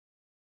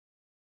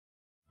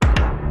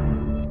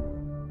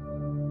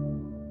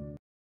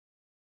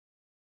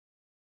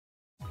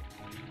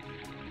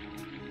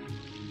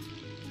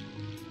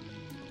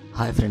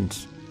Hi friends,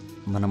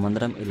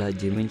 మనమందరం ఇలా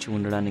జీవించి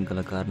ఉండడానికి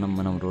గల కారణం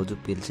మనం రోజు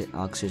పీల్చే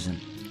ఆక్సిజన్.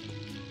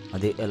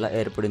 అది ఎలా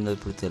ఏర్పడిందో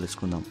ఇప్పుడు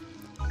తెలుసుకుందాం.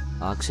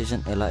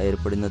 ఆక్సిజన్ ఎలా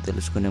ఏర్పడిందో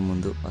తెలుసుకునే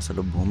ముందు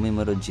అసలు భూమి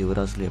మరియు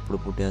జీవరాశులు ఎప్పుడు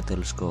పుట్టాయో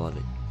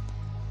తెలుసుకోవాలి.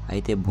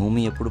 అయితే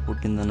భూమి ఎప్పుడు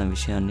పుట్టిందన్న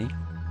విషయాన్ని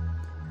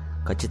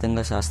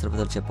ఖచ్చితంగా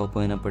శాస్త్రవేత్తలు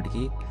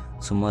చెప్పకపోయినప్పటికీ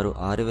సుమారు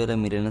 6,000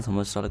 మిలియన్ల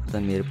సంవత్సరాల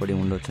క్రితం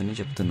ఏర్పడి ఉండవచ్చని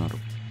చెప్తున్నారు.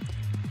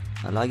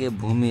 అలాగే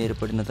భూమి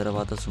ఏర్పడిన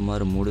తర్వాత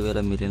సుమారు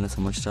 3,000 మిలియన్ల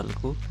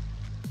సంవత్సరాలకు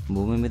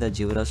భూమి మీద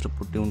జీవరాశులు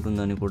పుట్టి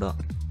ఉంటుందని కూడా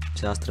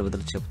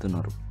శాస్త్రవేత్తలు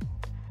చెప్తున్నారు.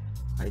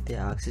 అయితే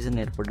ఆక్సిజన్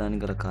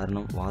ఏర్పడడానికి గల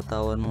కారణం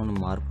వాతావరణంలో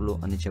మార్పులు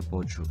అని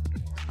చెప్పవచ్చు.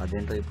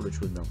 అదేంటో ఇప్పుడు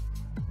చూద్దాం.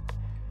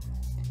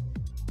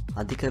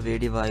 అధిక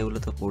వేడి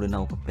వాయువులతో కూడిన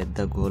ఒక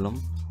పెద్ద గోళం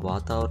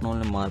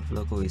వాతావరణంలో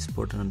మార్పులకు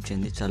విస్ఫోటనం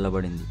చెంది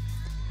చల్లబడింది.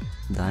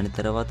 దాని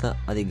తర్వాత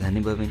అది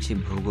ఘనీభవించి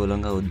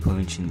భూగోళంగా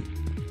ఉద్భవించింది.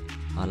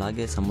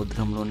 అలాగే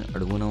సముద్రంలోని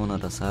అడుగున ఉన్న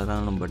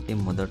రసాయనాలను బట్టి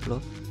మొదట్లో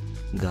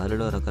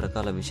గాలిలో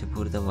రకరకాల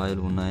విషపూరిత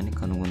వాయువులు ఉన్నాయని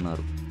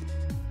కనుగొన్నారు.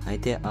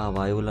 అయితే ఆ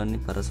వాయువులన్నీ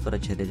పరస్పర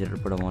చర్య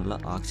జరపడం వల్ల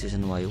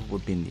ఆక్సిజన్ వాయువు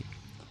పుట్టింది.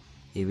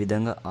 ఈ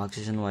విధంగా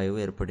ఆక్సిజన్ వాయువు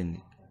ఏర్పడింది.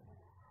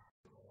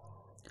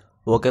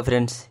 ఓకే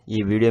ఫ్రెండ్స్,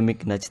 ఈ వీడియో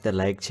మీకు నచ్చితే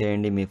లైక్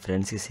చేయండి, మీ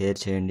ఫ్రెండ్స్కి షేర్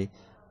చేయండి.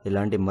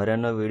 ఇలాంటి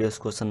మరెన్నో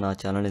వీడియోస్ కోసం నా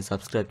ఛానల్ని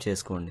సబ్స్క్రైబ్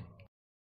చేసుకోండి.